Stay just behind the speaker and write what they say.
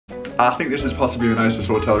I think this is possibly the nicest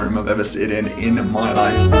hotel room I've ever stayed in my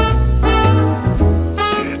life.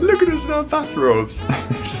 Look at us in our bathrobes.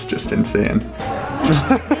 This is just insane.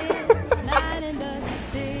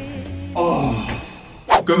 Oh.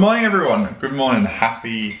 Good morning everyone. Good morning.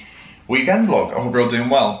 Happy weekend vlog. I hope you're all doing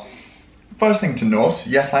well. First thing to note,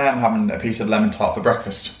 yes I am having a piece of lemon tart for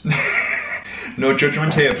breakfast. No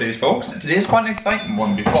judgment here please folks. Today's quite an exciting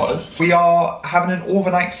one because we are having an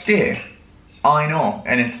overnight stay. I know,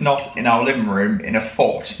 and it's not in our living room in a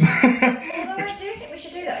fort. Although I do think we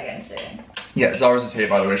should do that again soon. Yeah, Zara's is here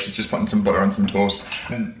by the way, she's just putting some butter on some toast.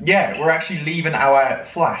 Yeah, we're actually leaving our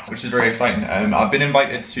flat, which is very exciting. I've been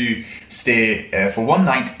invited to stay for one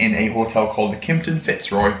night in a hotel called the Kimpton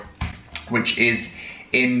Fitzroy, which is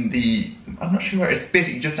in the, I'm not sure where, it's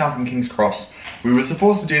basically just down from King's Cross. We were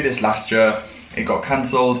supposed to do this last year, it got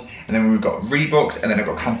cancelled, and then we got rebooked, and then it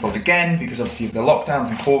got cancelled again because obviously of the lockdowns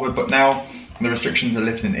and COVID, but now the restrictions are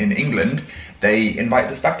lifting in England, they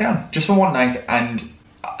invited us back down just for one night, and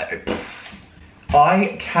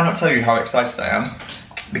I cannot tell you how excited I am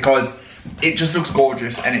because it just looks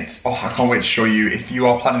gorgeous and it's, oh I can't wait to show you. If you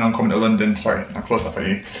are planning on coming to London, sorry, I'll close that for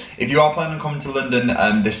you. If you are planning on coming to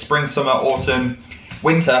London this spring, summer, autumn,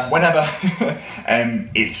 winter, whenever,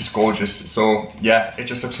 it's just gorgeous. So yeah, it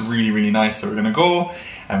just looks really, really nice. So we're gonna go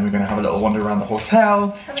and we're gonna have a little wander around the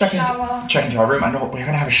hotel, check into our room. I know, we're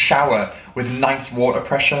gonna have a shower with nice water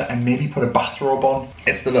pressure and maybe put a bathrobe on.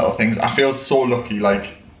 It's the little things. I feel so lucky,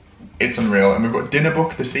 like, it's unreal. And we've got dinner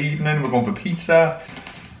booked this evening, we're going for pizza.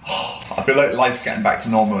 I feel like life's getting back to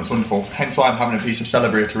normal, it's wonderful. Hence why I'm having a piece of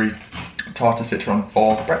celebratory tartar citron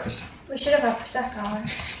for breakfast. We should have had Prosecco.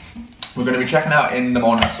 We're going to be checking out in the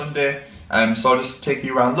morning on Sunday, so I'll just take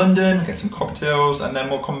you around London, get some cocktails, and then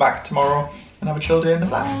we'll come back tomorrow and have a chill day in the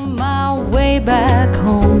flat. On my way back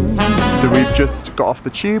home. So we've just got off the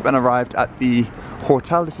tube and arrived at the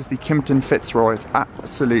hotel. This is the Kimpton Fitzroy. It's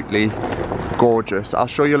absolutely gorgeous. I'll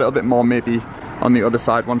show you a little bit more maybe on the other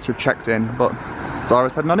side once we've checked in, but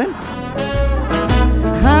Zara's heading on in.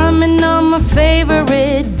 Humming on my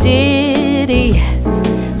favorite ditty,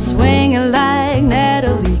 swinging like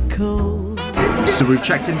Natalie Cole. So we've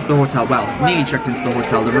checked into the hotel, well, nearly checked into the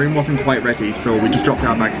hotel. The room wasn't quite ready, so we just dropped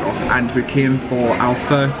our bags off and we came for our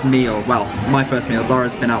first meal. Well, my first meal.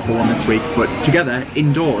 Zara's been out for one this week, but together,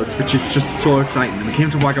 indoors, which is just so exciting. And we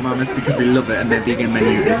came to Wagamama's because we love it and their vegan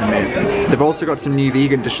menu is amazing. They've also got some new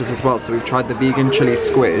vegan dishes as well, so we've tried the vegan chili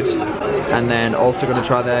squid and then also going to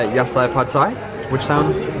try their yasai pad thai, which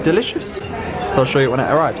sounds delicious. So I'll show you when it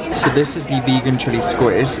arrives. So this is the vegan chili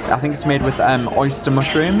squid. I think it's made with oyster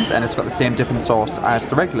mushrooms and it's got the same dipping sauce as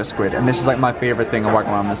the regular squid. And this is like my favourite thing of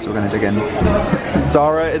Wagamama's, so we're going to dig in.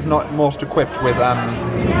 Zara is not most equipped with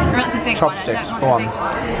chopsticks. Go on.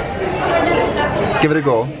 Give it a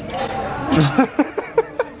go.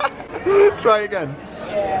 Try again.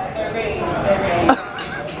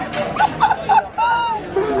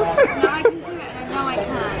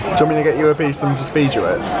 Do you want me to get you a piece and just feed you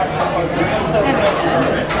it?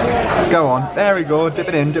 Go on, there we go, dip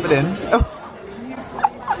it in, dip it in. Oh.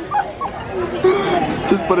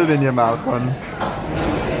 Just put it in your mouth, one.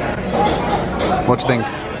 What do you think?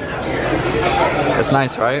 It's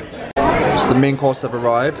nice, right? So the main course have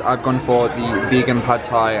arrived. I've gone for the vegan pad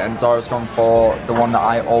thai and Zara's gone for the one that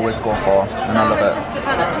I always go for, and I love it. Zara's just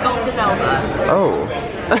developed golfer's elbow. Oh.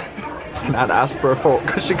 And I'd ask for a fork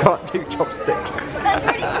because she can't do chopsticks. That's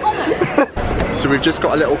really common. So we've just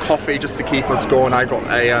got a little coffee just to keep us going. I got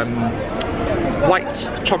a white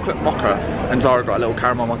chocolate mocha and Zara got a little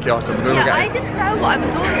caramel macchiato. We're going to get I didn't know what I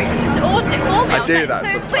was ordering. You just ordered it for me. I do that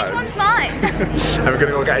so sometimes. Which one's mine? And we're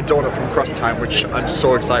going to go get a donut from Cross Time, which I'm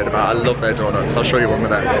so excited about. I love their donuts. I'll show you one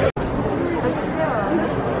with them.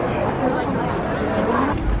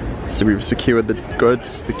 So we've secured the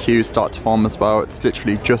goods, the queues start to form as well. It's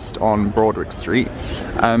literally just on Broadwick Street.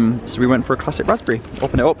 So we went for a classic raspberry.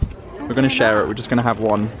 Open it up. We're going to share it, we're just going to have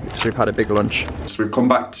one because we've had a big lunch. So we've come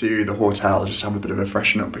back to the hotel, just have a bit of a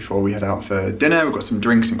freshen up before we head out for dinner. We've got some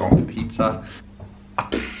drinks and going for pizza.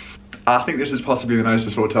 I think this is possibly the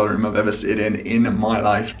nicest hotel room I've ever stayed in my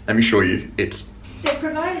life. Let me show you, it's... They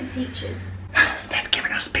provided peaches. They've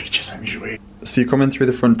given us peaches, let me show you. So you come in through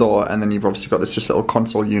the front door and then you've obviously got this just little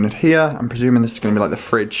console unit here. I'm presuming this is going to be like the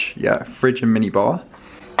fridge, yeah, fridge and mini bar.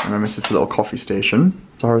 And then this is the little coffee station.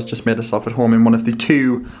 Zara's just made herself at home in one of the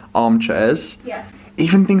 2 armchairs. Yeah.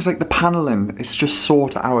 Even things like the paneling, it's just so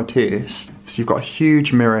to our taste. So you've got a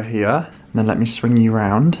huge mirror here. And then let me swing you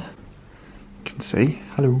around. You can see,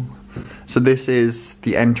 hello. So this is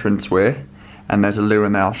the entranceway. And there's a loo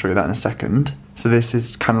in there, I'll show you that in a second. So this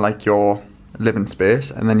is kind of like your living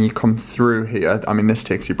space, and then you come through here. I mean, this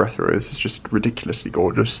takes your breath away. This is just ridiculously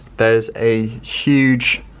gorgeous. There's a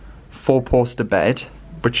huge 4-poster bed,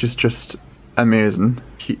 which is just amazing.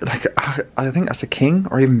 Like, I think that's a king,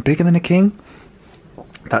 or even bigger than a king.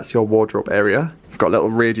 That's your wardrobe area. You've got a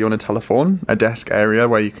little radio and a telephone, a desk area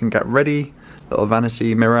where you can get ready, little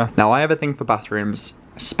vanity mirror. Now, I have a thing for bathrooms,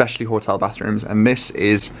 especially hotel bathrooms, and this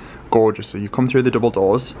is gorgeous. So you come through the double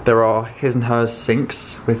doors. There are his and hers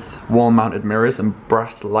sinks with wall-mounted mirrors and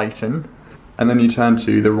brass lighting. And then you turn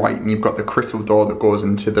to the right and you've got the crystal door that goes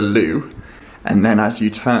into the loo. And then as you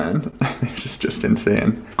turn, this is just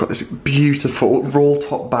insane. You've got this beautiful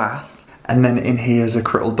roll-top bath. And then in here is a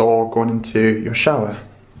crystal door going into your shower.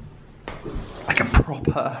 Like a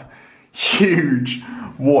proper huge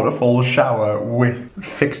waterfall shower with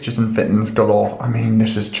fixtures and fittings galore. I mean,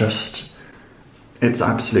 this is just, it's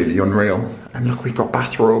absolutely unreal. And look, we've got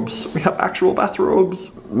bathrobes. We have actual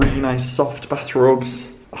bathrobes. Really nice soft bathrobes.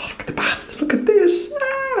 Oh, look at the bath, look at this.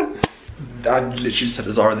 Ah. I literally said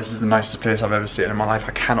to Zara, this is the nicest place I've ever seen in my life.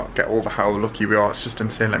 I cannot get over how lucky we are. It's just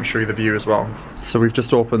insane. Let me show you the view as well. So we've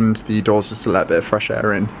just opened the doors just to let a bit of fresh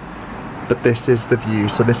air in. But this is the view.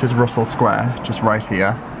 So this is Russell Square, just right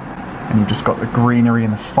here. And you've just got the greenery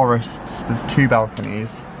and the forests. There's 2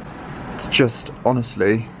 balconies. It's just,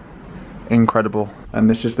 honestly, incredible. And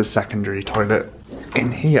this is the secondary toilet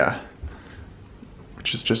in here,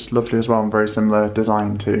 which is just lovely as well, and very similar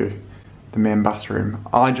design to the main bathroom.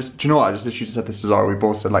 Do you know what? I just literally said this to Zara. We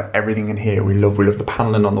both said, like, everything in here we love. We love the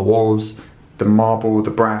paneling on the walls, the marble,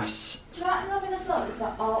 the brass. Do you know what I'm loving as well? Is the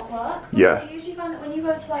artwork. Yeah. I usually find that when you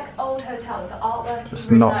go to like old hotels, the artwork is It's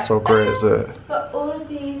really, not like, so great, is it? But all of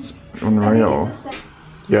these, Unreal. I think it's the same.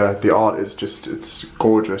 Yeah, the art is just, it's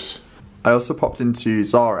gorgeous. I also popped into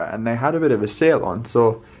Zara and they had a bit of a sale on.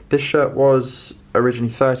 So this shirt was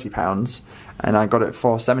originally £30 and I got it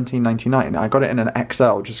for $17.99. I got it in an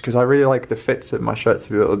XL just because I really like the fits of my shirts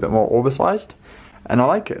to be a little bit more oversized. And I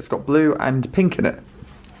like it. It's got blue and pink in it.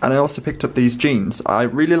 And I also picked up these jeans. I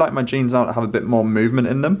really like my jeans now to have a bit more movement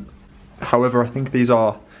in them. However, I think these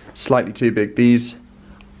are slightly too big. These,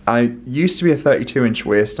 I used to be a 32-inch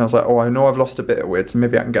waist and I was like, oh, I know I've lost a bit of weight, so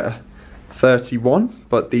maybe I can get a 31,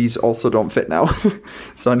 but these also don't fit now.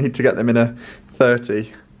 So I need to get them in a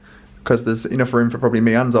 30 because there's enough room for probably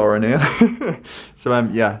me and Zara in here. So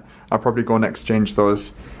yeah, I'll probably go and exchange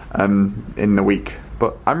those in the week.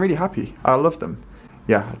 But I'm really happy. I love them.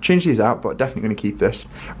 Yeah, I'll change these out, but definitely going to keep this.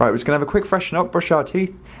 Right, we're just going to have a quick freshen up, brush our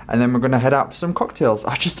teeth, and then we're going to head out for some cocktails.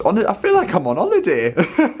 I feel like I'm on holiday.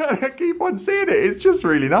 I keep on saying it. It's just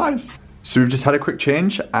really nice. So we've just had a quick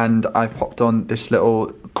change, and I've popped on this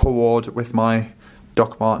little cord with my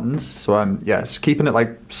Doc Martens. So yeah, it's keeping it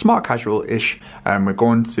like smart casual-ish. We're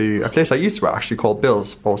going to a place I used to actually called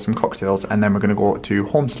Bill's for some cocktails, and then we're going to go to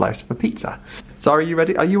Home Slice for pizza. Zara, are you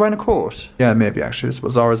ready? Are you wearing a coat? Yeah, maybe actually. This is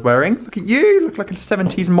what Zara's wearing. Look at you. You look like a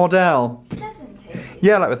 70s model. 70s?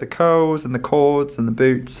 Yeah, like with the coats and the cords and the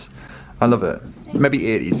boots. I love it. Maybe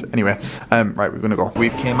 80s. Anyway, right, we're gonna go. We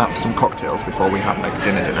came out for some cocktails before we had like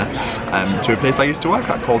dinner to a place I used to work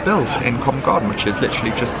at called Bill's in Covent Garden, which is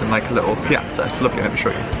literally just in like a little piazza. It's lovely. Let me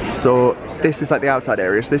show you. So this is like the outside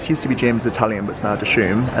area. So this used to be James Italian, but it's now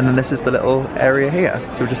Dishoom. And then this is the little area here.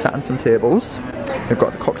 So we just sat on some tables. We've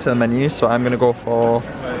got the cocktail menu. So I'm gonna go for,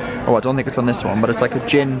 oh, I don't think it's on this one, but it's like a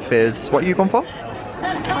gin fizz. What are you going for?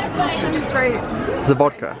 Passion fruit. It's a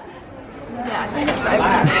vodka. Yeah, I think it's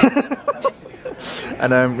the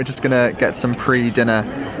And we're just gonna get some pre-dinner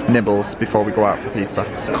nibbles before we go out for pizza.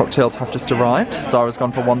 Cocktails have just arrived. Zara's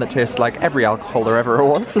gone for one that tastes like every alcohol there ever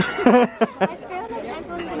was. I feel like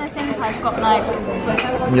everyone's gonna think I've got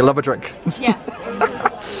like... You love a drink? Yeah.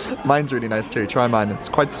 Mine's really nice too. Try mine. It's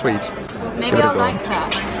quite sweet. Maybe I'll like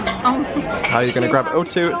that. How are you gonna grab it? Oh,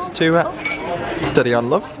 two. It's two. Steady on,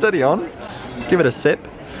 love. Steady on. Give it a sip.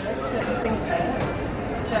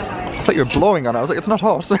 I thought you were blowing on it. I was like, it's not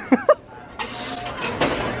hot.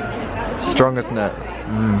 Strong, isn't it?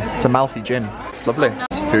 It's a Malfi gin. It's lovely.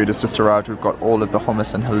 Food has just arrived. We've got all of the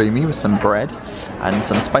hummus and halloumi with some bread and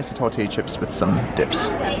some spicy tortilla chips with some dips.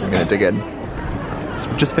 I'm gonna dig in. So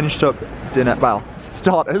we've just finished up dinner. Well,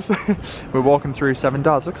 starters. We're walking through Seven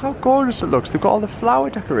Dials. Look how gorgeous it looks. They've got all the flower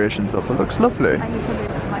decorations up. It looks lovely. I need to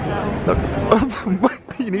loosen my belt.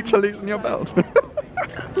 Look, you need to loosen your belt.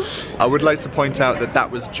 I would like to point out that that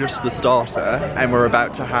was just the starter, and we're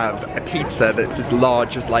about to have a pizza that's as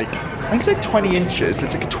large as like, I think it's like 20 inches.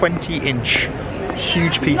 It's like a 20-inch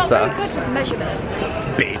huge pizza. Not very good with measurements.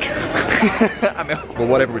 It's big. I mean, well,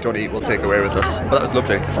 whatever we don't eat, we'll take away with us. But that was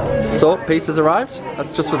lovely. So, pizza's arrived.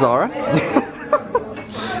 That's just for Zara.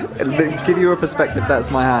 To give you a perspective,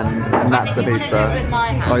 that's my hand, and that's the pizza. With my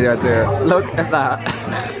hand. Oh yeah, do it. Look at that.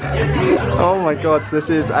 Oh my god, so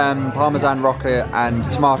this is Parmesan rocket and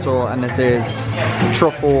tomato, and this is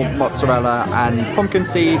truffle, mozzarella, and pumpkin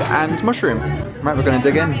seed and mushroom. Right, we're gonna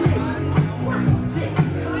dig in.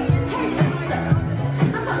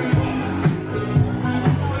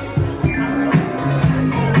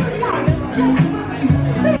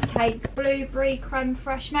 Cake, blueberry, creme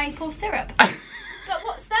fraiche, maple syrup. But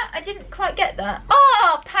what's that? I didn't quite get that.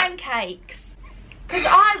 Oh, pancakes. Because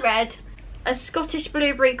I read a Scottish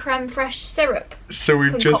blueberry creme fraiche syrup. So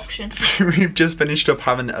we've just finished up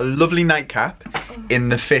having a lovely nightcap in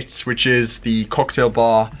the Fitz, which is the cocktail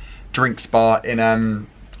bar, drinks bar in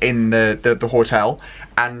the hotel.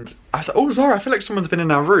 And I was like, oh Zara, I feel like someone's been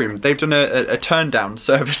in our room. They've done a turn down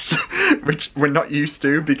service, which we're not used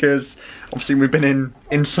to because obviously we've been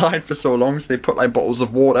inside for so long. So they put like bottles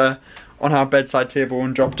of water on our bedside table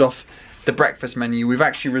and dropped off the breakfast menu. We've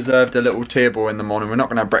actually reserved a little table in the morning. We're not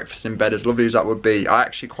gonna have breakfast in bed, as lovely as that would be. I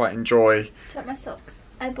actually quite enjoy. Check my socks.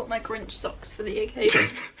 I bought my Grinch socks for the occasion.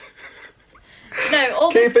 No,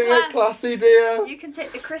 all this Keeping class, it classy, dear. You can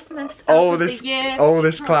take the Christmas out of the year. Oh,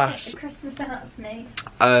 this class. Take the Christmas out of me.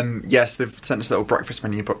 Yes, they've sent us a little breakfast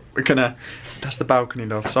menu, but we're gonna. That's the balcony,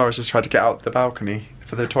 love. Sarah's just tried to get out the balcony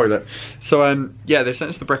for the toilet. So yeah, they've sent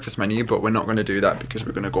us the breakfast menu, but we're not gonna do that because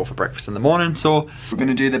we're gonna go for breakfast in the morning. So we're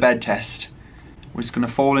gonna do the bed test. We're just gonna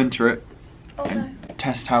fall into it. Oh no.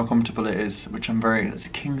 Test how comfortable it is, which I'm very. It's a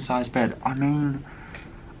king size bed. I mean,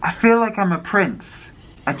 I feel like I'm a prince.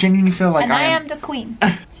 I genuinely feel like I am the queen.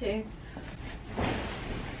 2.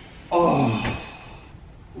 Oh.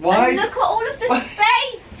 Why? And look at all of the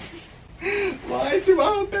space! Why do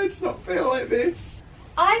our beds not feel like this?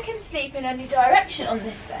 I can sleep in any direction on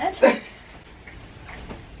this bed.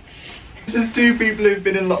 This is 2 people who've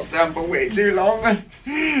been in lockdown for way too long.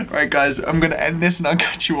 Right guys, I'm gonna end this and I'll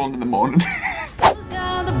catch you all in the morning.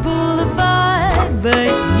 Down the boulevard,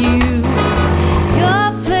 but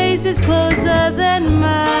your place is closer than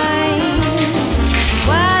mine.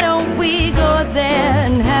 Why don't we go there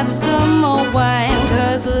and have some more wine?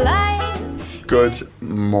 'Cause life. Good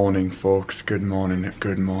morning, folks. Good morning.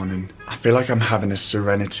 Good morning. I feel like I'm having a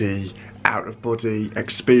serenity, out of body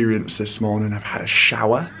experience this morning. I've had a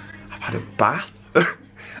shower. I've had a bath.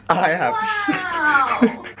 I have.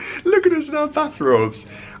 Wow. Look at us in our bathrobes.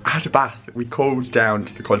 I had a bath. We called down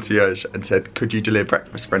to the concierge and said, could you delay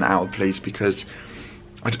breakfast for an hour, please? Because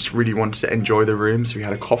I just really wanted to enjoy the room. So we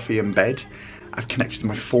had a coffee in bed. I've connected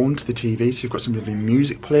my phone to the TV, so we've got some lovely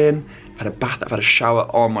music playing. I've had a bath, I've had a shower.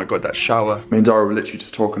 Oh my God, that shower. Me and Dara were literally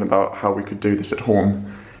just talking about how we could do this at home.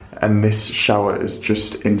 And this shower is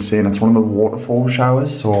just insane. It's one of the waterfall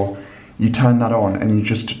showers. So you turn that on and you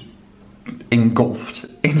just engulfed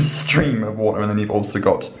in a stream of water. And then you've also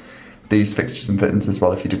got these fixtures and fittings as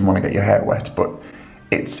well if you didn't want to get your hair wet. But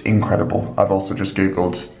it's incredible. I've also just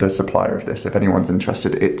Googled the supplier of this. If anyone's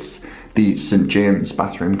interested, it's the St. James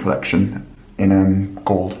bathroom collection in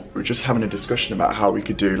gold. We're just having a discussion about how we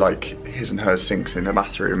could do like his and her sinks in the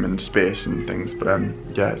bathroom and space and things. But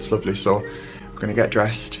yeah, it's lovely. So we're gonna get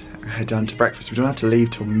dressed and head down to breakfast. We don't have to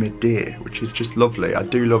leave till midday, which is just lovely. I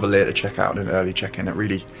do love a later checkout and an early check-in. It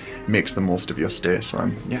really makes the most of your stay. So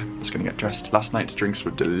yeah, I'm just gonna get dressed. Last night's drinks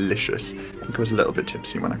were delicious. I think I was a little bit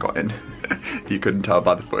tipsy when I got in. You couldn't tell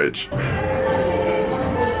by the footage.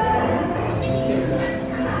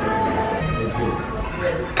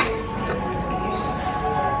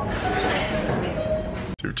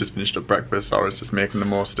 So we've just finished up breakfast. I was just making the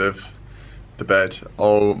most of the bed.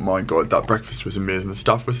 Oh my God, that breakfast was amazing. The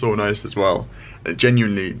staff was so nice as well.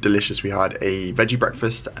 Genuinely delicious. We had a veggie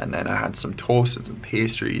breakfast and then I had some toast and some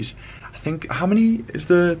pastries. I think, how many is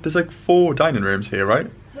there? There's like 4 dining rooms here, right?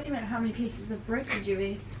 I thought you meant how many pieces of bread did you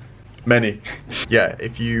eat? Many. Yeah,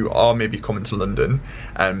 if you are maybe coming to London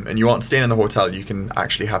and you aren't staying in the hotel, you can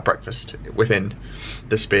actually have breakfast within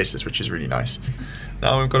the spaces, which is really nice.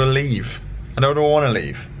 Now we've got to leave. I don't want to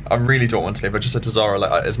leave. I really don't want to leave. I just said to Zara,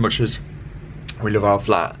 like, as much as we love our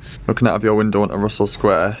flat, looking out of your window onto Russell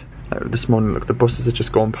Square, like, this morning, look, the buses are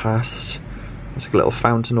just going past. There's like a little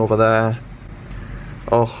fountain over there.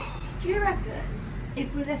 Oh. Do you reckon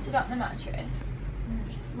if we lifted up the mattress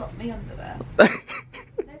and just slot me under there, they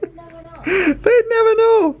would never know? They'd never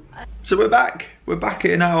know. So we're back. We're back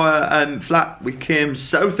in our flat. We came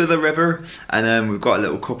south of the river and then we've got a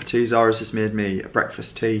little cup of tea. Zara's just made me a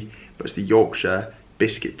breakfast tea, but it's the Yorkshire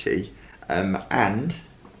biscuit tea. And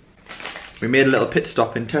we made a little pit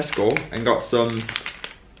stop in Tesco and got some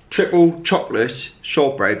triple chocolate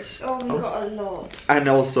shortbreads. Oh, we got a lot. And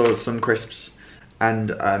also some crisps and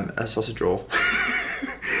a sausage roll.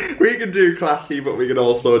 We can do classy, but we can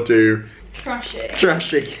also do Trashy.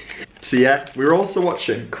 trashy. So yeah, we were also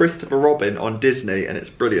watching Christopher Robin on Disney and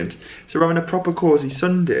it's brilliant. So we're having a proper cosy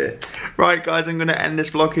Sunday. Right guys, I'm gonna end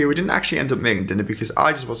this vlog here. We didn't actually end up making dinner because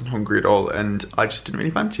I just wasn't hungry at all and I just didn't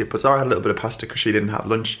really fancy it. But Zara had a little bit of pasta because she didn't have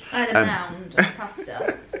lunch. I had a mound of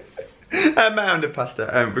pasta. A mound of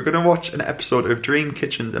pasta. We're gonna watch an episode of Dream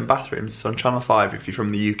Kitchens and Bathrooms on Channel 5 if you're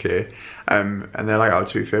from the UK. And they're like our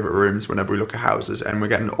 2 favourite rooms whenever we look at houses, and we're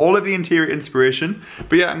getting all of the interior inspiration.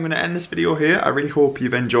 But yeah, I'm gonna end this video here. I really hope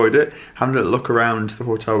you've enjoyed it. Having a little look around the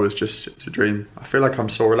hotel was just a dream. I feel like I'm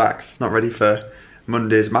so relaxed, not ready for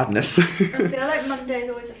Monday's madness. I feel like Monday's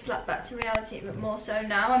always a slap back to reality, but more so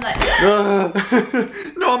now. I'm like,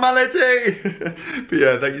 normality. But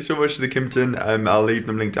yeah, thank you so much to the Kimpton. I'll leave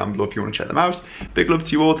them linked down below if you want to check them out. Big love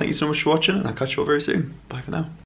to you all. Thank you so much for watching, and I'll catch you all very soon. Bye for now.